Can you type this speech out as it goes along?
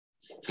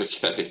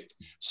Okay,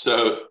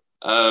 so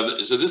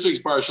this week's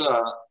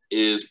Parsha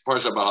is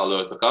Parshat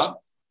Beha'alotecha,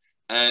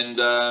 and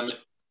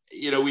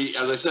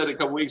as I said a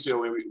couple weeks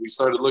ago, when we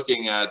started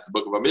looking at the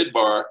book of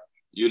Bamidbar,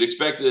 you'd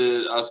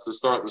expected us to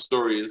start the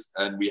stories,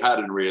 and we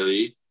hadn't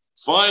really.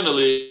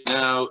 Finally,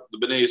 now the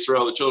Bnei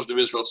Israel, the children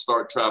of Israel,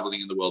 start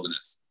traveling in the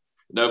wilderness.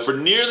 Now, for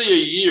nearly a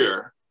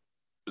year,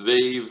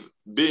 they've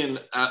been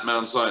at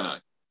Mount Sinai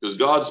because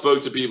God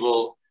spoke to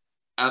people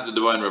at the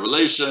divine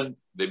revelation.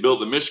 They built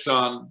the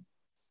Mishkan,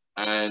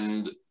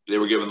 and they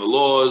were given the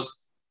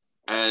laws.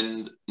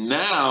 And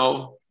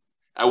now,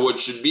 at what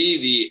should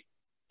be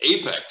the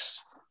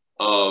apex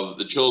of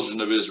the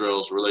children of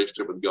Israel's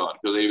relationship with God,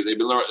 because they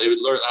had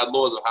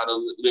laws of how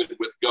to live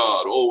with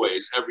God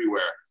always,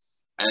 everywhere.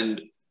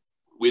 And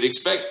we'd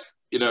expect,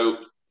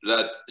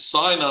 that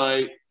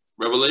Sinai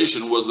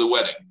revelation was the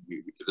wedding.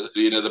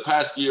 The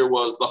past year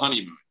was the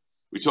honeymoon.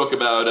 We talk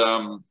about,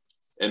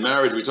 in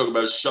marriage, we talk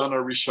about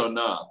Shana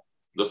Rishona.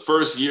 The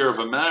first year of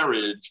a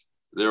marriage,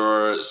 there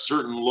are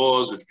certain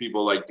laws which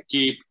people like to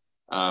keep,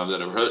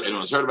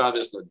 anyone's heard about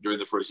this, that during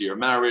the first year of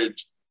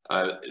marriage,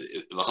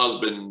 the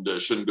husband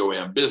shouldn't go away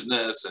on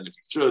business, and if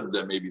he should,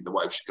 then maybe the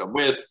wife should come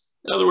with.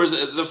 In other words,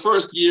 the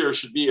first year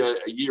should be a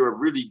year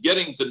of really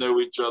getting to know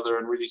each other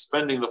and really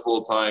spending the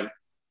full time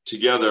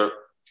together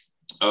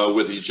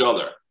with each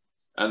other.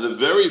 And the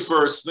very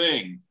first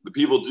thing the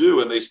people do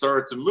when they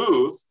start to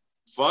move,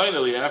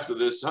 finally after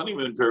this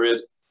honeymoon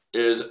period,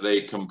 is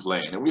they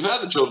complain. And we've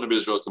had the children of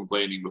Israel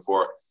complaining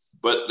before,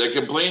 but they're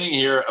complaining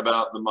here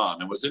about the man.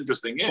 And what's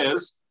interesting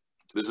is,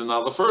 this is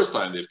not the first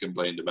time they've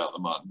complained about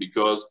the man,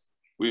 because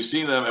we've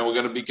seen them, and we're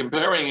going to be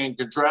comparing and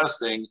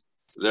contrasting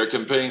their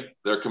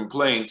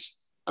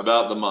complaints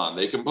about the man.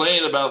 They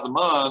complain about the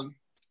man,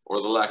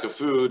 or the lack of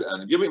food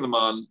and giving the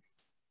man,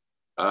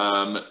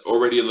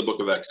 already in the book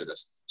of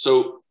Exodus.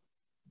 So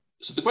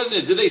the question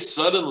is, did they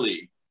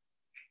suddenly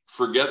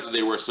forget that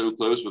they were so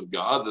close with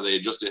God, that they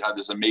just had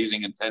this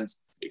amazing, intense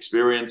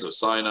experience of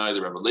Sinai,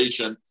 the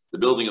revelation, the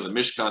building of the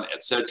Mishkan,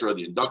 etc.,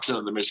 the induction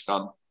of the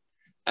Mishkan?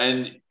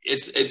 And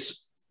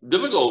it's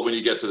difficult when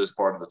you get to this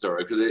part of the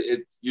Torah,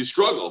 because you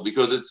struggle,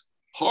 because it's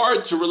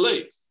hard to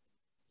relate.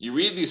 You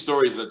read these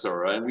stories in the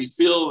Torah, and we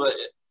feel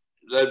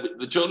that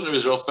the children of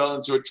Israel fell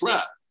into a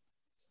trap,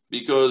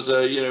 because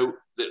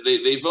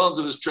they fell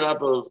into this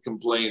trap of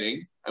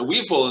complaining, and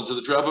we fall into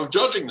the trap of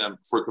judging them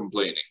for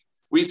complaining.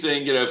 We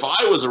think, if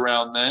I was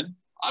around then,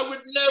 I would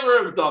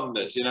never have done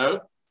this,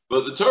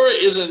 But the Torah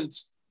isn't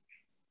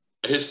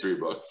a history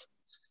book,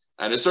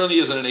 and it certainly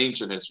isn't an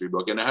ancient history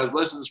book, and it has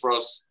lessons for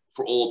us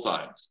for all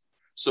times.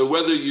 So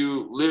whether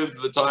you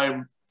lived the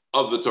time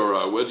of the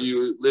Torah, whether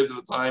you lived at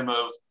the time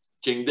of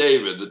King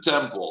David, the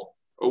temple,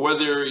 or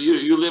whether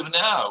you live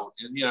now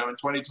in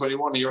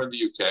 2021 here in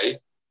the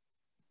UK,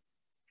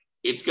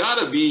 it's got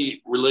to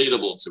be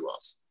relatable to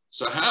us.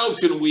 So how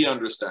can we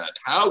understand?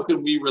 How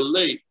can we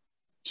relate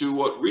to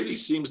what really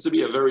seems to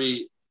be a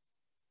very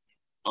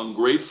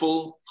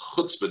ungrateful,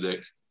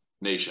 chutzpahdik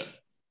nation?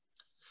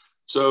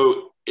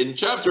 So in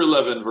chapter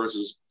 11,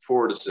 verses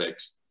 4 to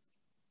 6,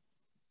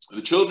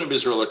 the children of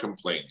Israel are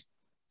complaining.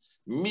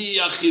 Mi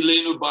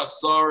achilenu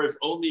basar, if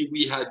only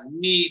we had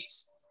meat.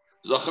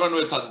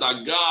 Zacharnu et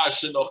hadaga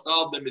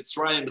shenochal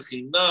b'mitzrayim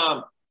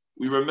chinam.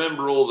 We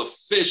remember all the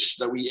fish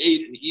that we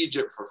ate in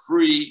Egypt for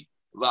free.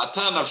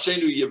 V'ata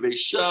nafshenu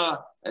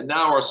yevesha, and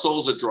now our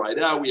souls are dried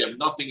out. We have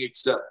nothing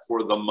except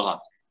for the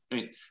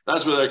man.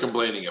 That's what they're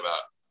complaining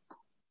about.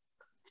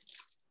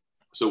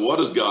 So what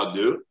does God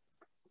do?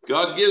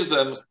 God gives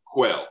them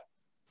quail.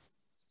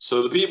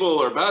 So the people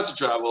are about to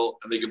travel,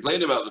 and they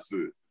complain about the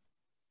food.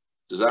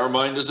 Does that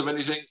remind us of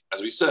anything?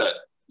 As we said,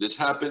 this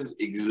happens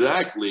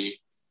exactly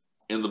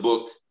in the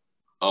book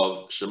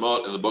of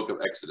Shemot, in the book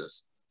of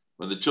Exodus,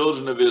 when the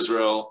children of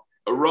Israel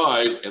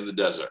arrive in the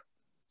desert.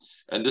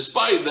 And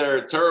despite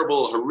their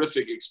terrible,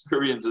 horrific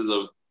experiences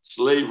of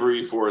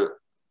slavery for,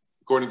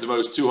 according to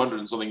most, 200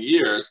 and something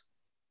years,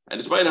 and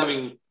despite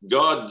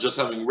God just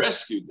having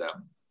rescued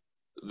them,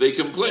 they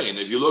complain.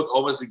 If you look,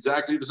 almost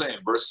exactly the same.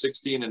 Verse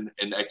 16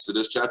 in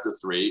Exodus chapter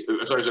 3,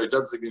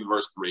 chapter 16,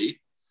 verse 3,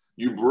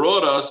 you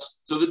brought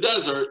us to the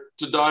desert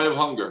to die of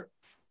hunger.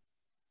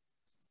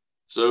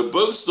 So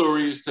both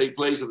stories take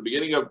place at the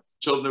beginning of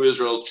children of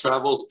Israel's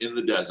travels in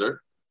the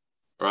desert,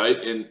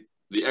 right? In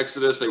the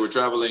Exodus, they were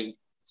traveling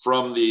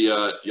from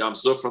the Yam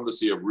Suf, from the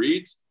Sea of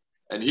Reeds.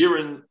 And here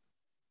in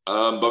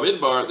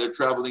Bamidbar, they're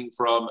traveling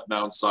from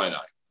Mount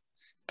Sinai.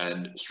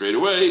 And straight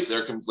away,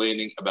 they're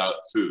complaining about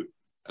food.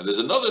 And there's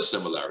another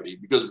similarity,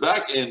 because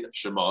back in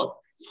Shemot,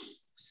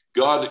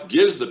 God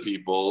gives the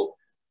people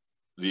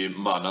the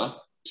manna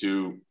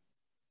to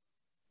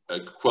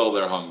quell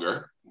their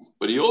hunger,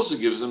 but he also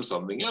gives them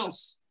something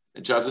else.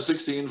 In chapter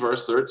 16,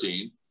 verse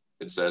 13,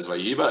 it says,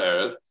 Vayiba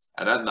Erev,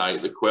 and at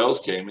night the quails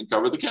came and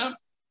covered the camp.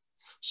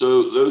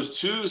 So those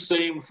two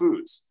same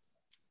foods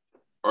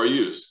are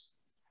used.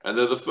 And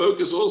they're the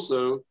focus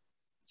also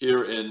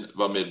here in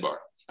Bamidbar.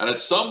 And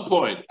at some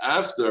point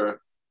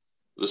after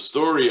the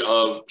story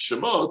of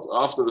Shemot,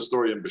 after the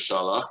story in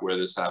Beshalach, where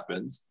this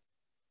happens,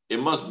 it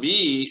must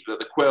be that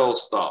the quail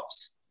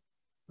stops.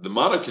 the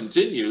manna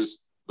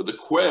continues, but the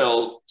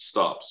quail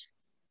stops.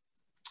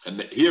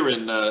 And here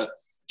in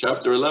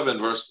chapter 11,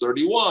 verse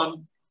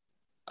 31,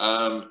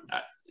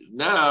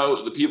 now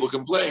the people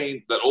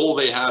complain that all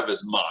they have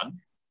is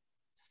man.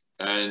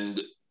 And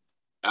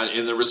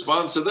in the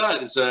response to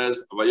that, it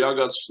says,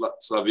 Vayagas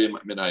slavim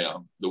min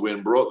hayam. The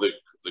wind brought the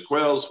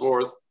quails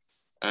forth,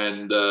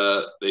 and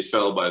they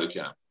fell by the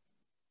camp.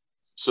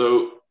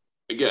 So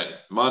again,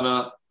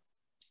 manna,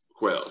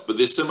 quail. But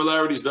the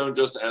similarities don't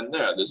just end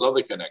there. There's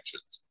other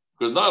connections.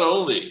 Because not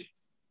only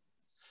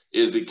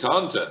is the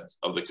content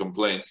of the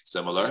complaints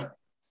similar,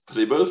 but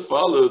they both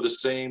follow the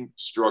same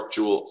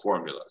structural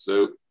formula.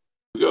 So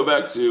we go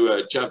back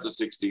to chapter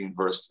 16,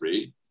 verse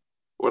 3.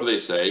 What do they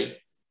say?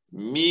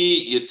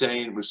 Mi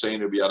yitain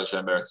museinu b'yad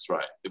Hashem eretz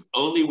Yisrael. If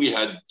only we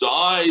had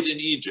died in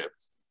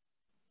Egypt.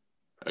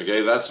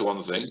 Okay, that's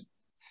one thing.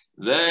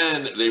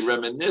 Then they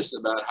reminisce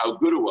about how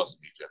good it was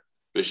in Egypt.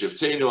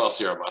 B'shivteinu al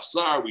sir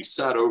basar. We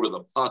sat over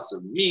the pots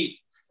of meat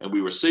and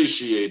we were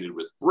satiated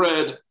with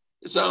bread.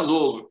 It sounds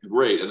all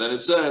great. And then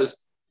it says,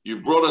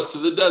 you brought us to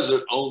the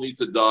desert only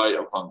to die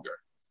of hunger.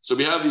 So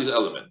we have these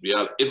elements. We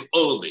have if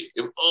only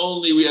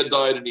we had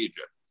died in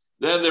Egypt.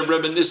 Then they're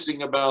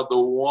reminiscing about the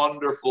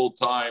wonderful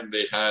time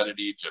they had in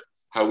Egypt,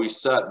 how we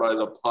sat by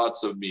the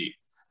pots of meat.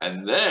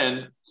 And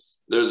then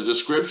there's a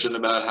description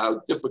about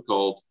how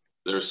difficult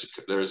their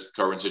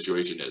current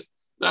situation is.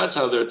 That's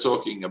how they're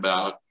talking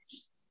about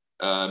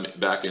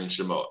back in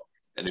Shemot.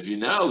 And if you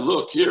now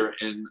look here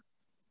in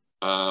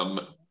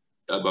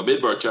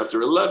Bamidbar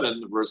chapter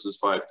 11, verses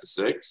 5 to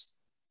 6,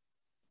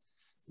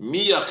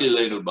 Mi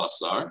yachilenu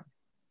basar,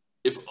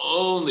 if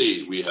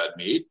only we had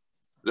meat.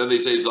 Then they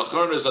say,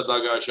 Zacharnas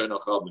hadaga asher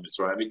nachal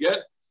b'Mitzrayim. Again,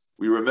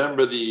 we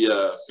remember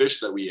the fish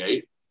that we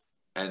ate,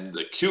 and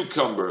the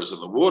cucumbers,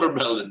 and the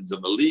watermelons,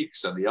 and the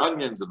leeks, and the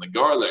onions, and the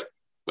garlic.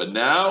 But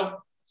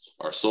now,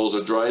 our souls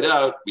are dried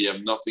out. We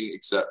have nothing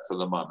except for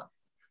the manna.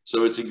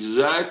 So it's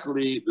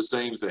exactly the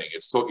same thing.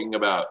 It's talking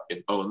about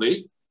if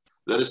only.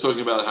 Then it's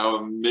talking about how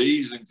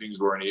amazing things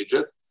were in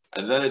Egypt.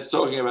 And then it's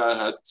talking about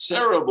how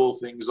terrible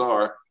things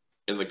are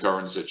in the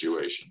current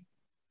situation.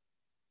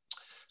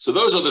 So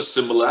those are the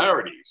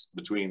similarities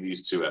between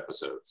these two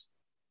episodes.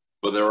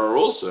 But there are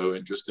also,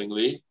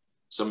 interestingly,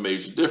 some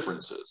major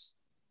differences.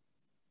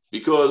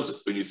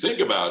 Because when you think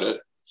about it,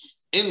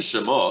 in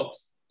Shemot,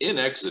 in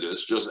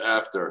Exodus, just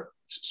after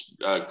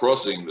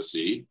crossing the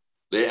sea,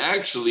 they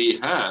actually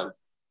have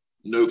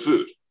no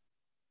food.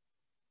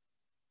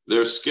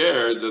 They're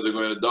scared that they're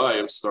going to die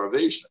of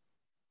starvation.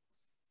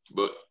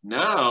 But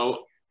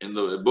now, in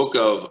the book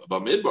of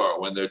Bamidbar,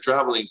 when they're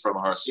traveling from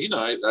Har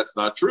Sinai, that's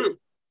not true.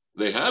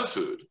 They have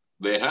food.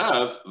 They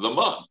have the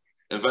man.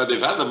 In fact,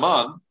 they've had the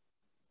man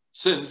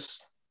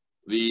since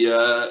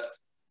the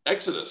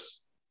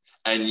Exodus.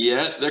 And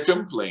yet they're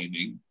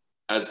complaining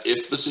as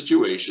if the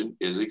situation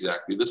is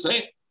exactly the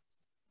same.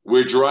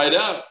 We're dried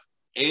out.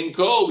 Ain't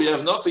cold. We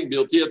have nothing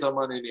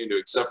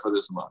except for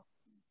this man.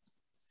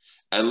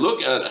 And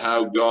look at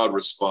how God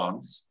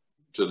responds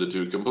to the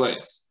two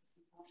complaints.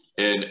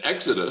 In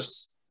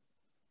Exodus,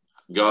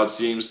 God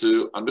seems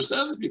to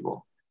understand the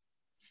people.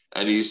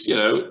 And he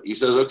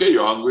says, okay,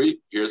 you're hungry,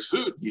 here's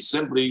food. He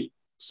simply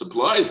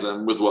supplies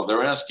them with what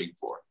they're asking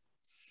for.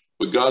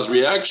 But God's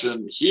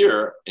reaction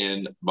here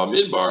in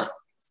Bamidbar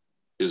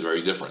is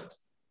very different.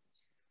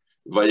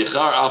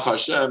 Vayichar af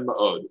Hashem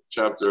od,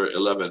 chapter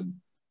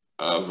 11,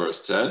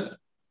 verse 10.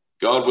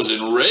 God was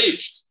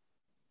enraged,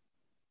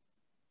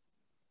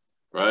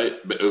 right?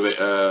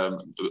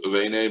 And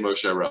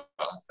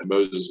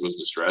Moses was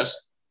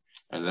distressed.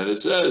 And then it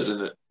says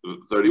in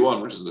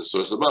 31, which is the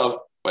source above,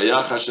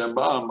 God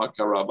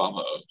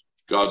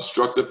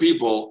struck the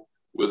people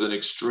with an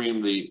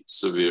extremely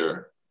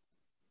severe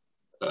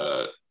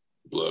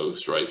blow,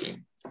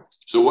 striking.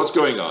 So what's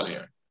going on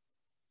here?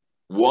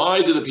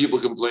 Why do the people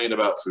complain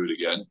about food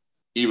again,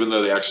 even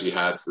though they actually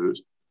had food?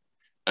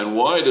 And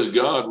why does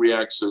God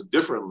react so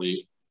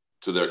differently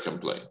to their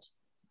complaint?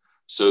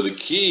 So the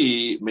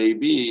key may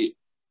be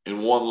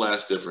in one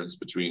last difference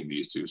between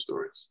these two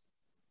stories.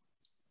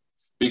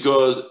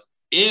 Because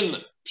in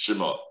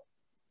Shemot,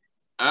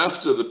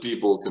 after the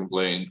people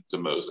complained to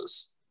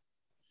Moses,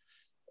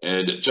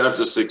 in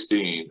chapter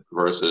 16,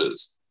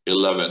 verses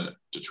 11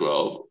 to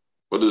 12,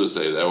 what does it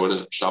say there? What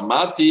is it?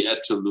 Shamati et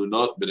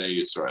telunot b'nei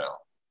Yisrael.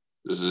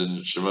 This is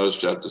in Shemos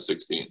chapter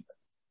 16.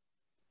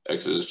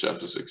 Exodus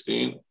chapter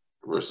 16,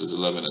 verses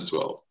 11 and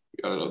 12.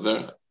 You got it up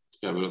there?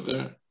 You have it up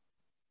there?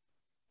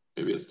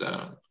 Maybe it's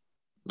down.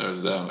 No, it's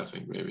down, I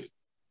think, maybe.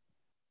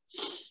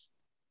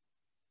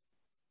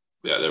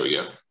 Yeah, there we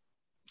go.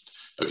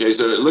 Okay,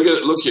 so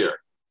look here.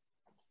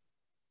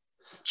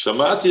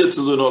 Shamati et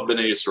telunot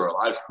b'nei Yisrael.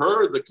 I've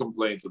heard the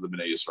complaints of the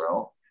b'nei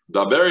Yisrael.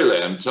 Daber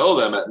elehem, tell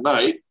them at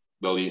night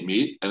they'll eat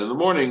meat, and in the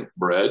morning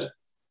bread,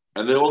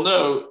 and they will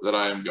know that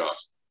I am God.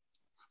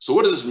 So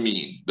what does this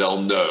mean?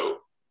 They'll know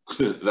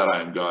that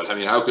I am God. I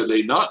mean, how could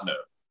they not know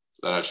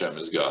that Hashem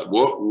is God?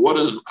 What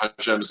is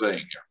Hashem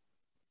saying here?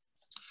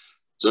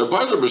 So in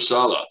Parshat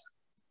Beha'alotecha,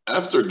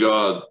 after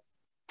God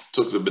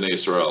took the Bnei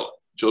Israel,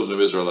 children of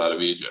Israel, out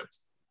of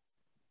Egypt,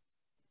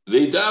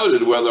 they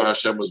doubted whether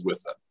Hashem was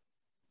with them,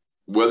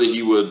 whether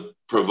he would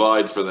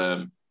provide for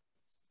them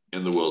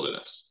in the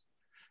wilderness.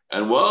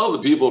 And while the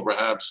people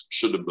perhaps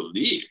should have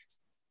believed,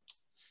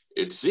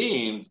 it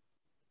seemed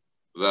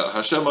that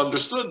Hashem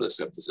understood the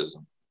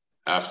skepticism.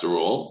 After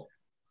all,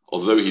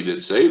 although he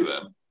did save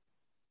them,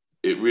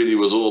 it really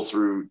was all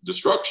through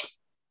destruction,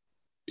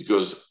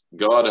 because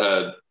God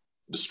had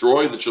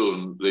destroyed the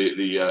children,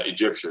 the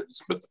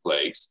Egyptians with the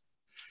plagues,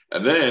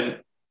 and then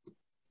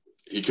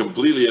he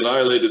completely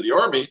annihilated the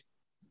army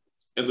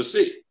in the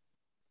sea.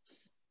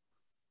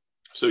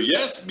 So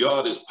yes,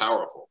 God is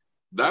powerful.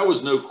 That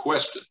was no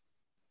question.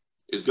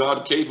 Is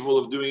God capable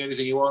of doing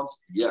anything he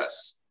wants?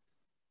 Yes.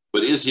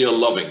 But is he a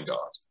loving God?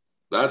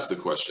 That's the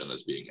question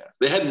that's being asked.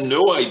 They had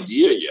no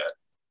idea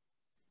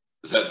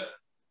yet that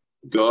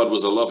God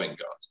was a loving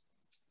God.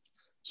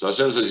 So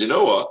Hashem says, you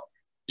know what?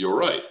 You're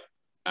right.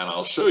 And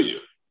I'll show you.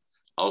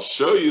 I'll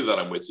show you that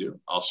I'm with you.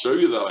 I'll show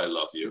you that I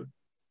love you.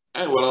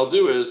 And what I'll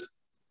do is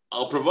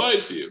I'll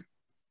provide for you.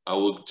 I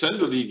will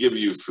tenderly give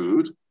you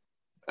food,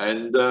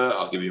 and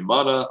I'll give you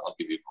manna, I'll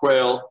give you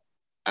quail,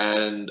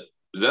 and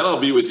then I'll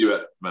be with you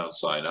at Mount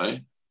Sinai,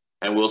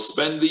 and we'll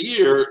spend the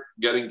year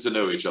getting to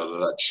know each other,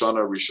 that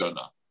Shana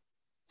Rishona.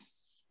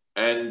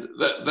 And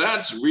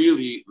that's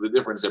really the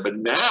difference there. But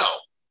now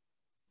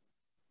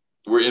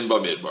we're in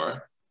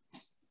Bamidbar,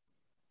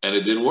 and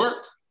it didn't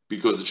work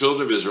because the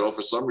children of Israel,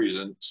 for some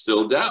reason,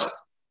 still doubt.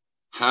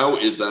 How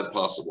is that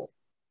possible?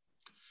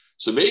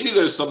 So maybe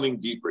there's something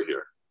deeper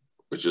here,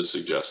 which is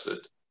suggested.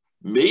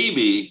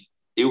 Maybe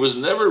it was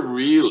never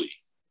really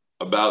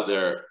about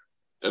their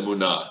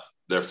emunah,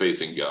 their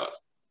faith in God.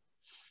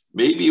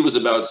 Maybe it was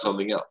about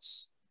something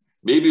else.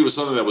 Maybe it was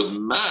something that was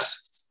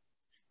masked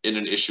in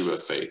an issue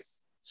of faith.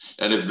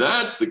 And if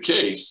that's the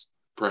case,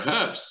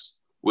 perhaps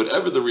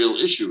whatever the real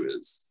issue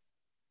is,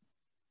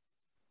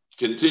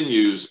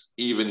 continues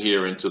even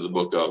here into the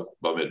book of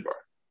Bamidbar.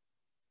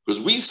 Because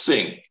we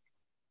think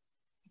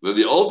that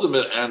the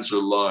ultimate answer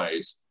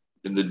lies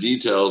in the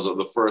details of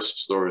the first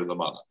story of the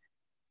manna.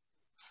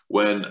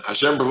 When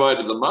Hashem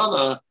provided the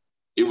manna,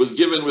 it was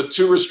given with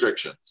two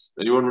restrictions.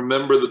 Anyone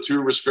remember the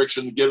two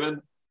restrictions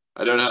given?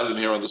 I don't have them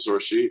here on the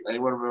source sheet.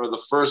 Anyone remember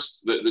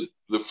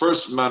the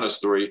first manna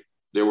story?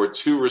 There were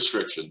two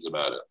restrictions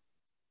about it.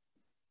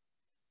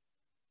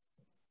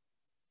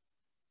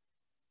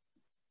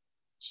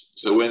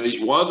 So when they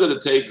wanted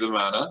to take the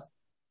manna,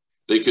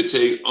 they could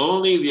take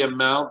only the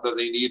amount that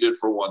they needed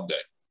for one day.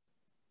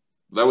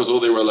 That was all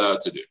they were allowed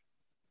to do.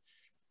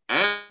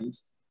 And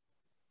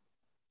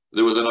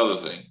there was another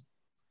thing.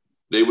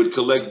 They would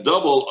collect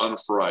double on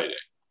Friday.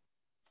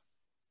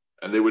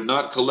 And they would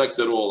not collect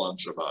at all on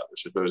Shabbat,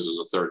 which I suppose is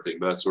a third thing,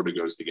 but that sort of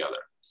goes together.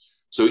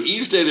 So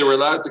each day they were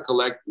allowed to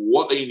collect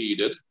what they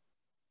needed.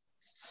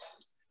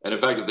 And in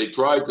fact, if they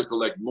tried to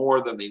collect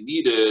more than they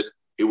needed,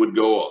 it would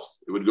go off.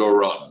 It would go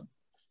rotten.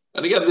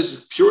 And again, this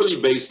is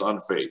purely based on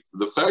faith.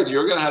 The fact that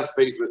you're going to have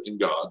faith in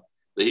God,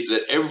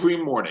 that every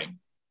morning,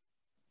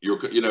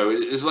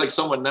 it's like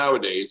someone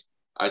nowadays,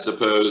 I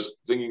suppose,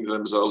 thinking to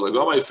themselves, I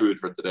got my food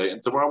for today,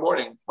 and tomorrow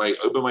morning, I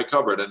open my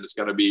cupboard and it's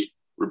going to be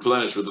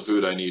replenished with the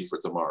food I need for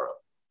tomorrow.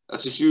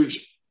 That's a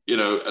huge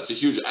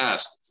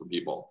ask for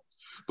people.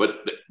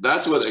 But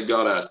that's what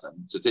God asked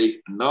them, to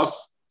take enough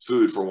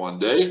food for one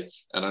day,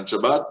 and on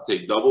Shabbat to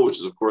take double, which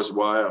is of course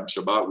why on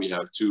Shabbat we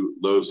have 2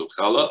 loaves of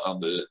challah on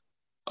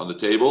the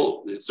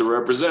table. It's to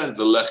represent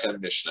the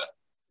Lechem Mishnah.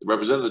 It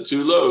represented the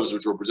 2 loaves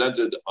which were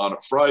presented on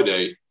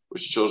Friday,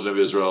 which the children of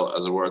Israel,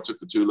 as it were, took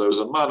the 2 loaves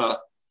of manna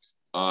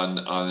on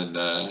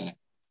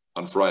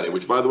Friday.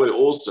 Which, by the way,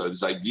 also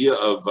this idea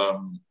of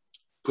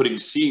putting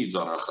seeds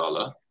on our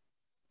challah,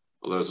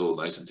 although it's all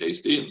nice and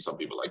tasty, and some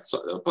people like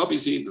poppy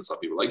seeds, and some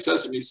people like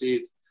sesame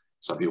seeds,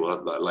 some people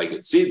like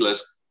it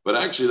seedless. But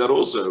actually, that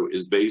also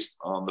is based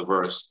on the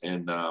verse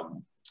in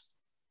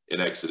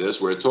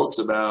Exodus where it talks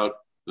about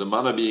the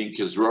manna being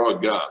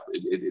kizra God.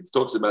 It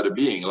talks about it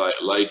being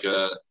like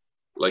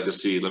a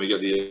seed. Let me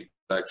get the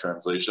exact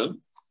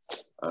translation.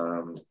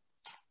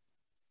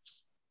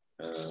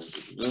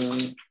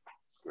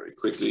 Very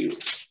quickly.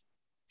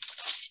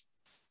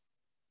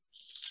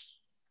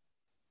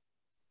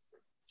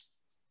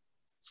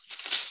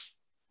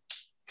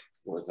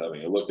 Worth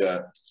having a look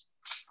at.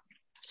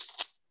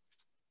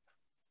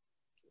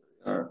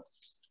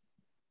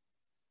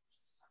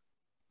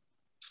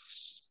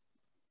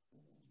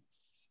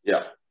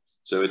 Yeah.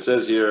 So it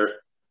says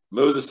here,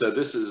 Moses said,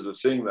 this is the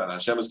thing that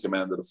Hashem has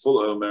commanded, a full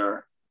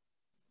omer.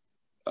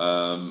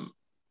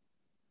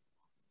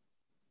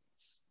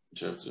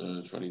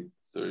 Chapter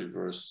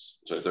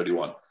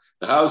 31.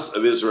 The house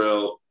of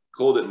Israel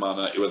called it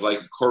manna. It was like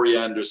a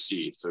coriander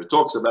seed. So it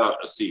talks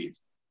about a seed.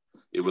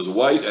 It was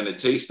white and it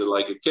tasted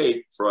like a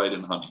cake fried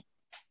in honey.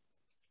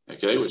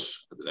 Okay,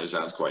 which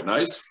sounds quite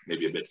nice,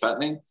 maybe a bit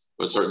fattening,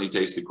 but certainly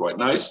tasted quite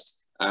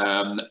nice.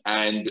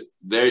 And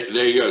there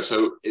you go.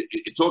 So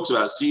it talks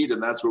about seed,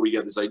 and that's where we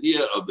get this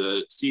idea of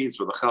the seeds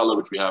for the challah,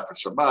 which we have for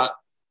Shabbat,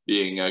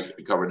 being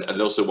covered,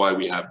 and also why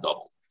we have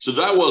double. So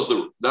that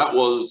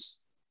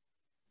was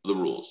the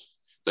rules,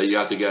 that you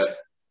have to get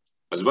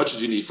as much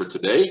as you need for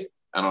today,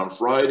 And on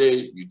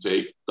Friday, you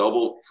take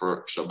double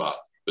for Shabbat,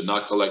 but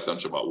not collect on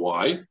Shabbat.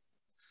 Why?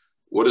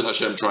 What is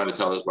Hashem trying to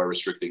tell us by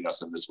restricting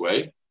us in this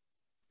way?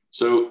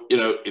 So,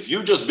 if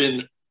you've just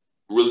been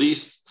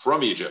released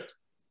from Egypt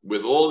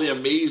with all the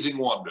amazing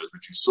wonders,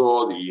 which you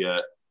saw,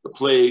 the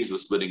plagues, the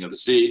splitting of the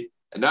sea,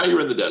 and now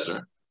you're in the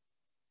desert,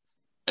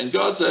 and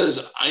God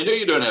says, I know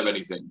you don't have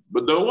anything,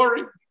 but don't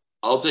worry,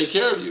 I'll take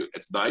care of you.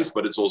 It's nice,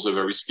 but it's also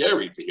very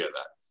scary to hear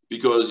that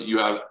because you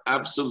have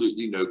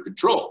absolutely no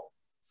control.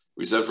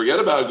 We said, forget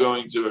about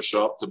going to a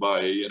shop to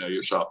buy,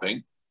 your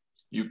shopping.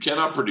 You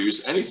cannot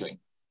produce anything.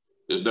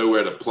 There's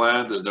nowhere to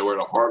plant. There's nowhere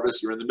to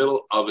harvest. You're in the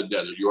middle of a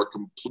desert. You're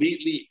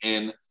completely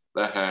in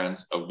the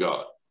hands of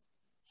God.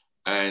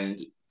 And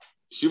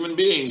human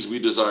beings, we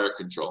desire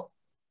control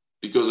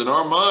because in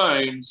our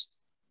minds,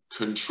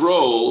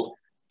 control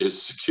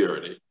is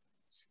security,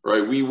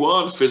 right? We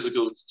want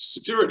physical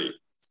security.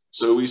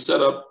 So we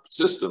set up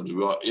systems. We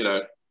want,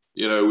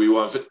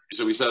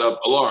 so we set up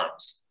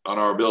alarms on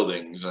our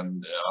buildings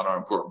and on our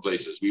important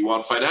places. We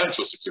want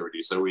financial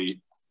security. So we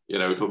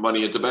put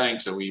money into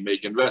banks and we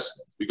make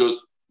investments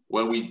because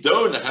when we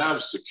don't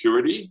have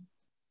security,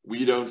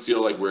 we don't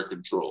feel like we're in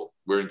control.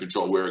 We're in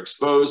control. We're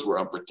exposed, we're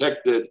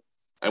unprotected,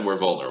 and we're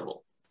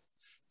vulnerable.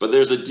 But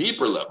there's a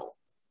deeper level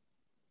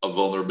of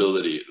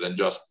vulnerability than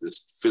just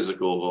this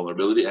physical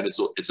vulnerability, and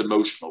it's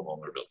emotional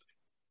vulnerability.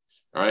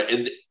 All right.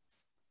 And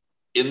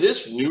in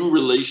this new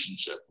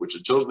relationship, which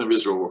the children of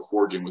Israel were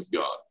forging with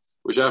God,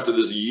 which after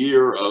this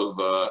year of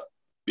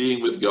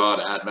being with God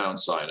at Mount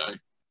Sinai,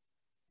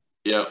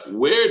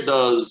 where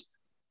does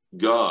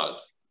God,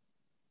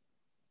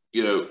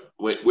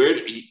 where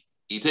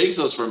he takes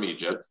us from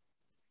Egypt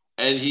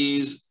and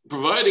he's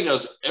providing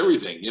us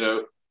everything,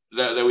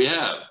 that we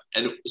have.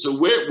 And so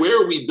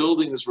where are we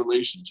building this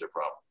relationship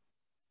from?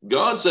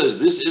 God says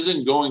this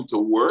isn't going to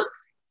work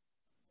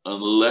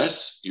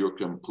unless you're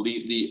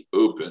completely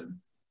open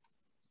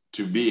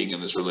to being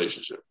in this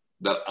relationship,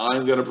 that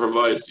I'm going to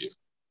provide for you,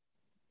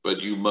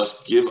 but you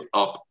must give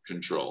up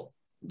control.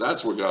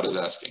 That's what God is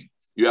asking.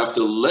 You have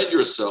to let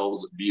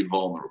yourselves be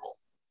vulnerable,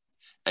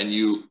 and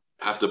you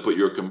have to put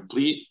your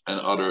complete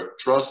and utter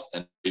trust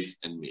and faith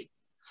in me.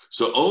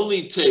 So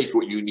only take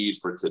what you need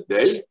for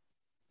today,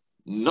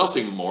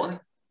 nothing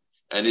more.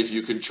 And if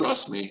you can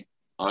trust me,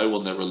 I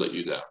will never let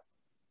you down.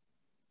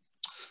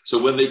 So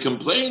when they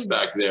complained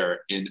back there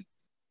in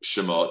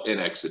Shemot, in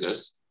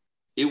Exodus,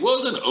 it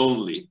wasn't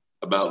only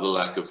about the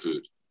lack of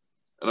food.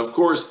 And of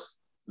course,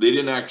 they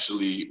didn't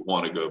actually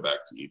want to go back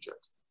to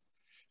Egypt.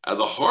 At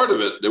the heart of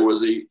it, there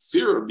was a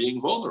fear of being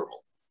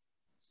vulnerable.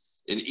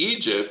 In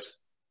Egypt,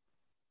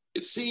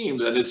 it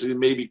seems, and it's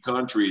maybe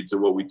contrary to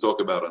what we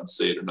talk about on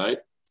Seder night,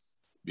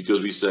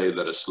 because we say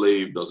that a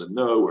slave doesn't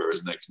know where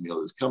his next meal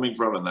is coming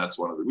from, and that's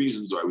one of the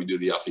reasons why we do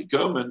the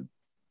Afikomen.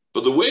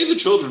 But the way the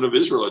children of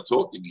Israel are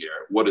talking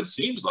here, what it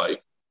seems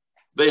like,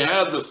 they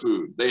had the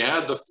food, they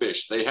had the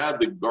fish, they had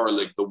the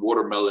garlic, the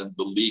watermelons,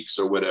 the leeks,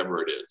 or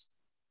whatever it is.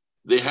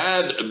 They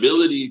had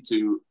ability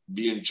to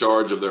be in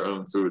charge of their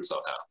own food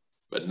somehow.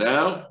 But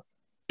now,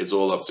 it's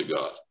all up to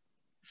God.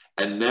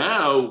 And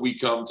now we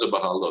come to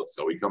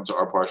Beha'alotecha, we come to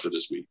our Parsha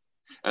this week.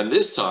 And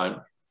this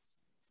time,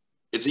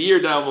 it's a year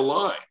down the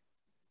line.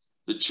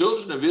 The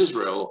children of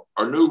Israel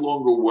are no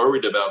longer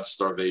worried about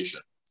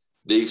starvation.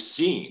 They've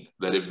seen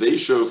that if they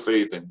show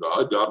faith in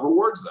God, God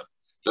rewards them.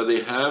 That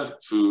they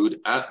have food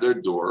at their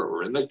door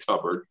or in their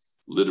cupboard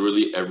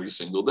literally every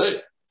single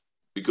day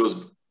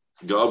because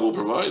God will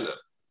provide them.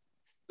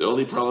 The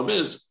only problem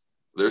is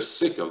they're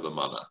sick of the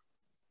manna,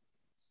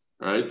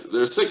 right?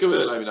 They're sick of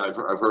it. I mean, I've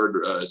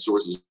heard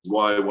sources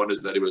why. One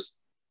is that it was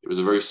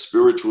a very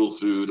spiritual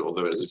food,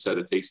 although, as I said,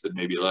 it tasted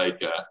maybe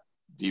like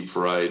deep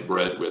fried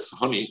bread with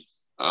honey.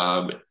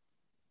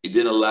 It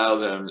didn't allow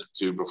them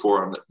to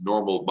perform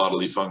normal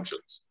bodily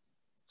functions.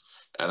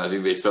 And I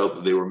think they felt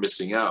that they were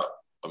missing out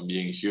on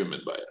being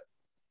human by it.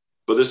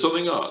 But there's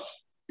something odd,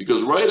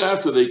 because right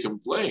after they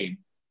complain,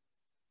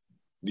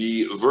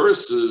 the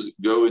verses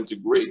go into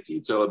great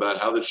detail about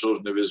how the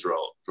children of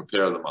Israel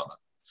prepare the manna.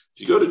 If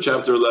you go to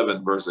chapter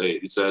 11, verse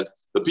 8, it says,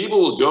 the people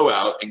will go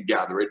out and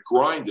gather it,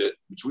 grind it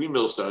between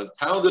millstones,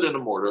 pound it in a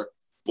mortar,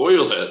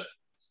 boil it.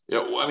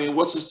 I mean,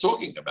 what's this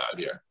talking about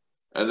here?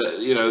 And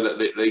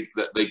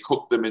that, they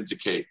cook them into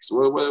cakes.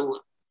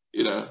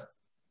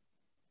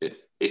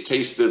 It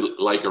tasted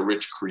like a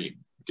rich cream.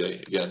 Okay,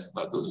 again,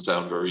 that doesn't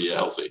sound very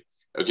healthy.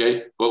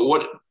 Okay, but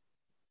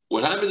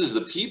what happened is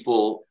the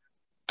people,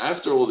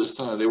 after all this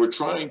time, they were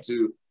trying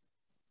to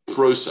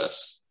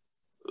process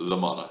the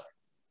manna,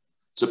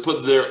 to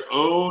put their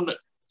own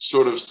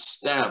sort of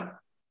stamp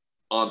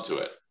onto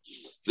it.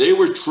 They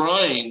were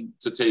trying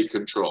to take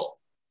control.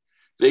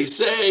 They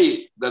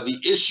say that the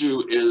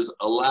issue is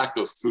a lack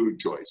of food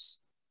choice,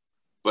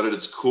 but at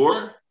its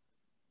core,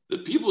 the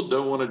people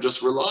don't want to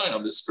just rely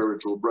on this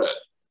spiritual bread.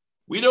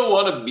 We don't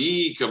want to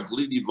be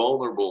completely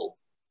vulnerable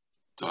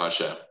to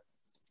Hashem.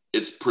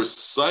 It's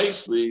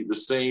precisely the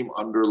same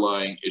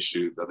underlying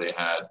issue that they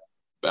had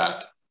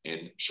back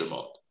in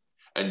Shemot.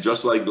 And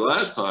just like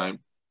last time,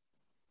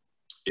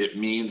 it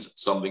means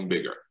something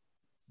bigger.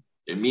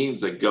 It means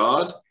that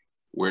God,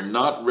 we're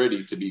not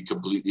ready to be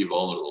completely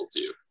vulnerable to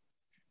you.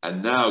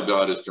 And now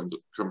God is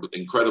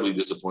incredibly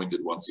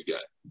disappointed once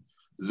again.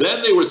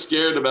 Then they were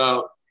scared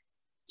about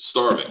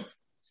starving.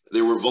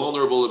 They were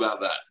vulnerable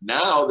about that.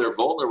 Now they're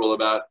vulnerable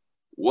about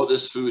what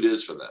this food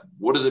is for them.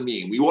 What does it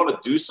mean? We want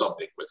to do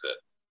something with it.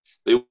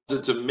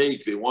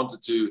 They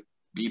wanted to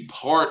be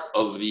part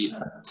of the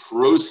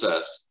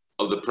process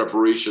of the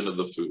preparation of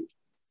the food.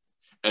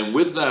 And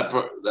with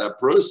that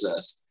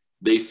process,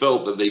 they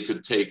felt that they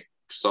could take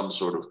some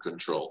sort of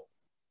control,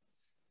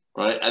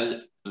 right?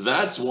 And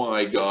that's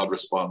why God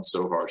responds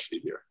so harshly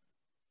here.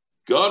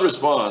 God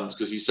responds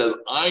because he says,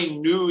 I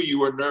knew you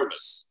were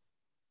nervous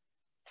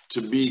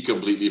to be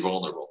completely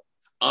vulnerable.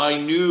 I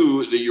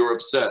knew that you're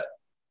upset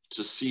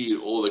to cede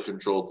all the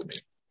control to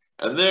me.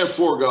 And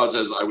therefore, God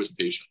says, I was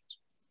patient.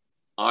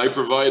 I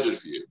provided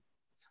for you.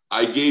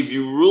 I gave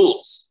you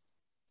rules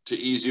to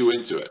ease you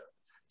into it,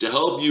 to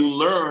help you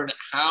learn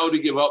how to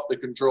give up the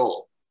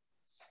control.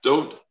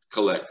 Don't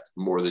collect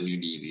more than you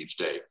need each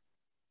day.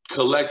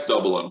 Collect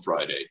double on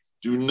Friday.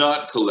 Do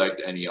not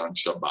collect any on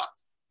Shabbat.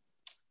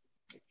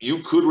 You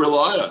could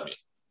rely on me.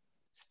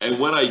 And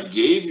when I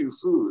gave you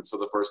food for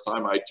the first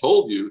time, I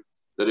told you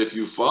that if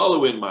you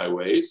follow in my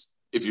ways,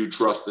 if you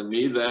trust in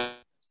me, then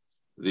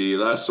the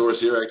last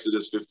source here,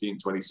 Exodus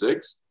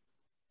 15:26,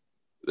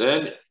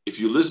 then if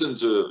you listen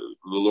to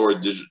the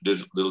Lord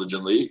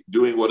diligently,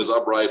 doing what is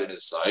upright in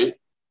his sight,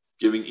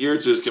 giving ear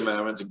to his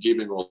commandments and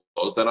keeping all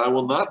those, then I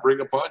will not bring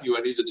upon you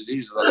any of the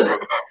diseases that I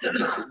brought about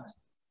Egyptians,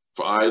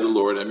 for I, the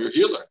Lord, am your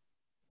healer.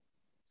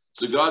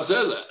 So God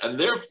says that. And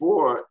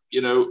therefore,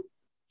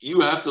 you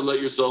have to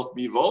let yourself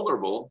be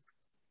vulnerable,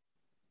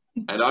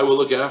 and I will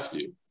look after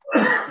you.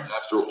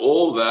 After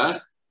all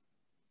that,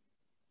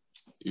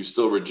 you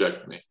still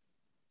reject me.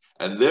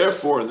 And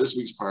therefore, in this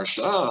week's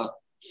Parsha,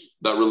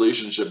 that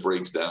relationship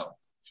breaks down.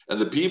 And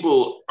the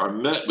people are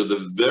met with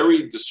the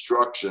very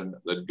destruction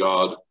that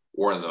God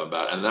warned them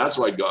about. And that's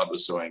why God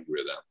was so angry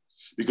with them.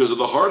 Because at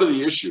the heart of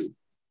the issue,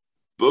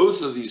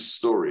 both of these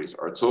stories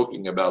are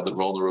talking about the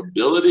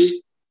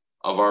vulnerability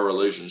of our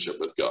relationship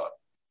with God.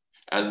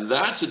 And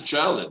that's a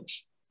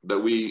challenge that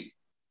we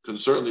can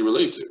certainly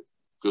relate to,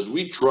 because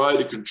we try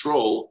to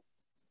control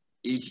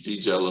each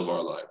detail of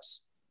our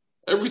lives.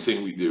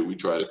 Everything we do, we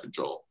try to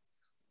control.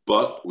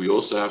 But we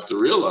also have to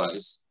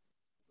realize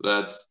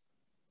that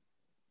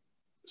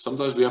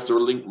sometimes we have to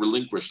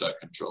relinquish that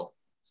control,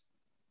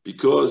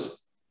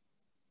 because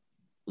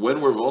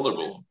when we're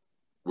vulnerable,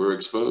 we're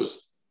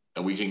exposed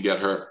and we can get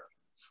hurt.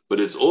 But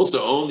it's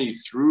also only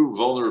through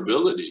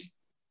vulnerability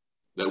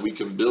that we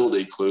can build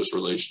a close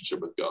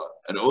relationship with God.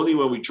 And only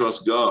when we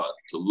trust God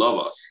to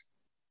love us,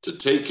 to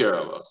take care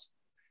of us,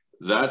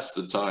 that's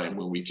the time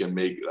when we can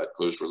make that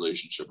close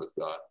relationship with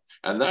God.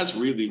 And that's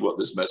really what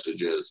this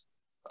message is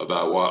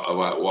about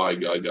why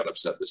God got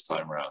upset this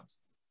time around.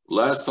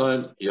 Last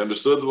time, he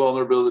understood the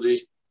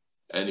vulnerability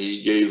and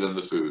he gave them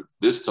the food.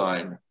 This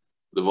time,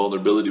 the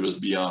vulnerability was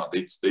beyond.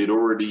 They'd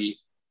already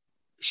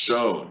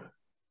shown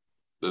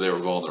that they were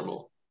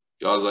vulnerable.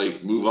 God's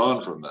like, move on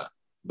from that,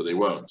 but they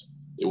won't.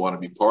 They want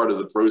to be part of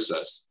the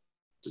process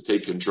to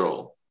take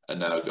control. And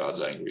now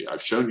God's angry.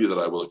 I've shown you that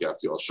I will look after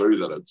you. I'll show you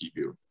that I'll keep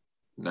you.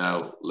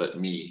 Now let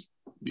me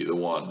be the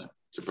one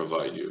to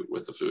provide you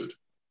with the food.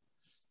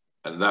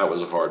 And that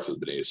was hard for the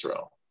Bnei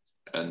Israel.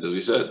 And as we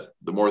said,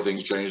 the more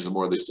things change, the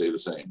more they stay the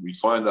same. We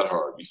find that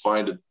hard. We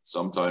find it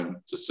sometimes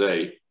to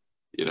say,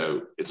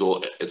 it's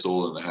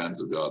all in the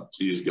hands of God.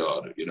 Please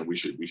God, we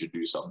should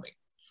do something.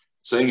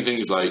 Saying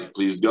things like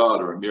please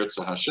God or Amir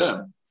Tzah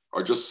Hashem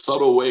are just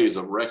subtle ways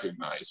of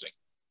recognizing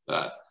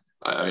that.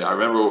 I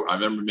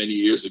remember many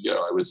years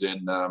ago, I was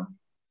in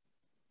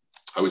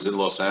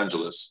Los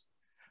Angeles,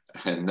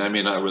 and Nemi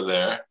and I were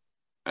there,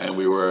 and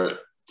we were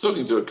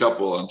talking to a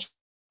couple, and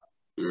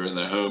we were in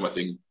their home. I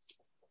think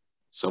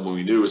someone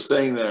we knew was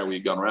staying there.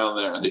 We'd gone around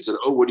there, and they said,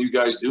 "Oh, what are you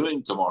guys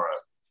doing tomorrow?"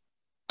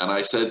 And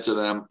I said to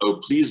them, "Oh,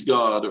 please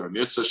God, or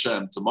Amir Tzah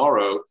Hashem,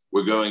 tomorrow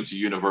we're going to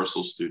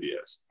Universal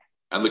Studios."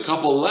 And the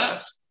couple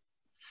left.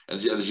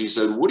 And she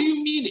said, "What do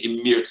you mean,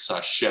 Amir Tzah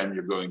Hashem,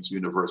 you're going to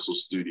Universal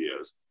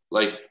Studios?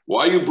 Like,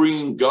 why are you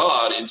bringing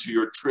God into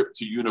your trip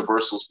to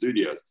Universal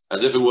Studios?"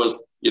 As if it was,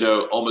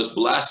 almost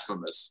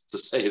blasphemous to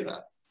say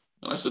that.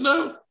 And I said,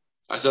 "No."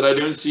 I said, "I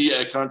don't see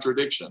a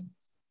contradiction.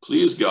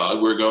 Please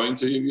God, we're going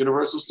to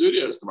Universal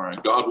Studios tomorrow.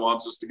 And God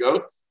wants us to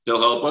go. He'll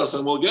help us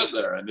and we'll get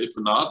there. And if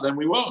not, then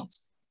we won't."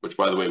 Which,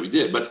 by the way, we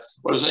did. But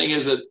what I'm saying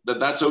is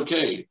that's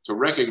okay to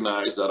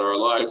recognize that our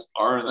lives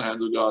are in the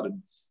hands of God.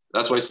 And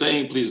that's why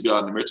saying please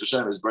God and Amir Tzah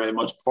Hashem is very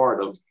much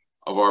part of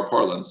our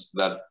parlance,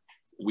 that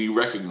we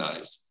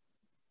recognize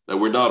that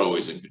we're not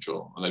always in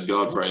control and that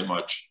God very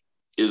much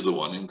is the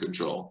one in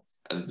control.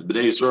 And the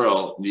Bnei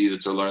Israel needed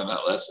to learn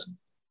that lesson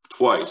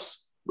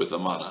twice with the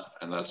Manna.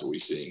 And that's what we're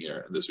seeing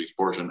here in this week's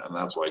portion. And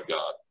that's why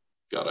God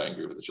got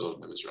angry with the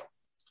children of Israel.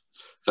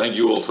 Thank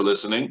you all for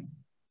listening.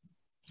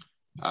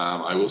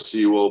 I will see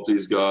you all,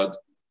 please God,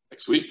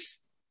 next week.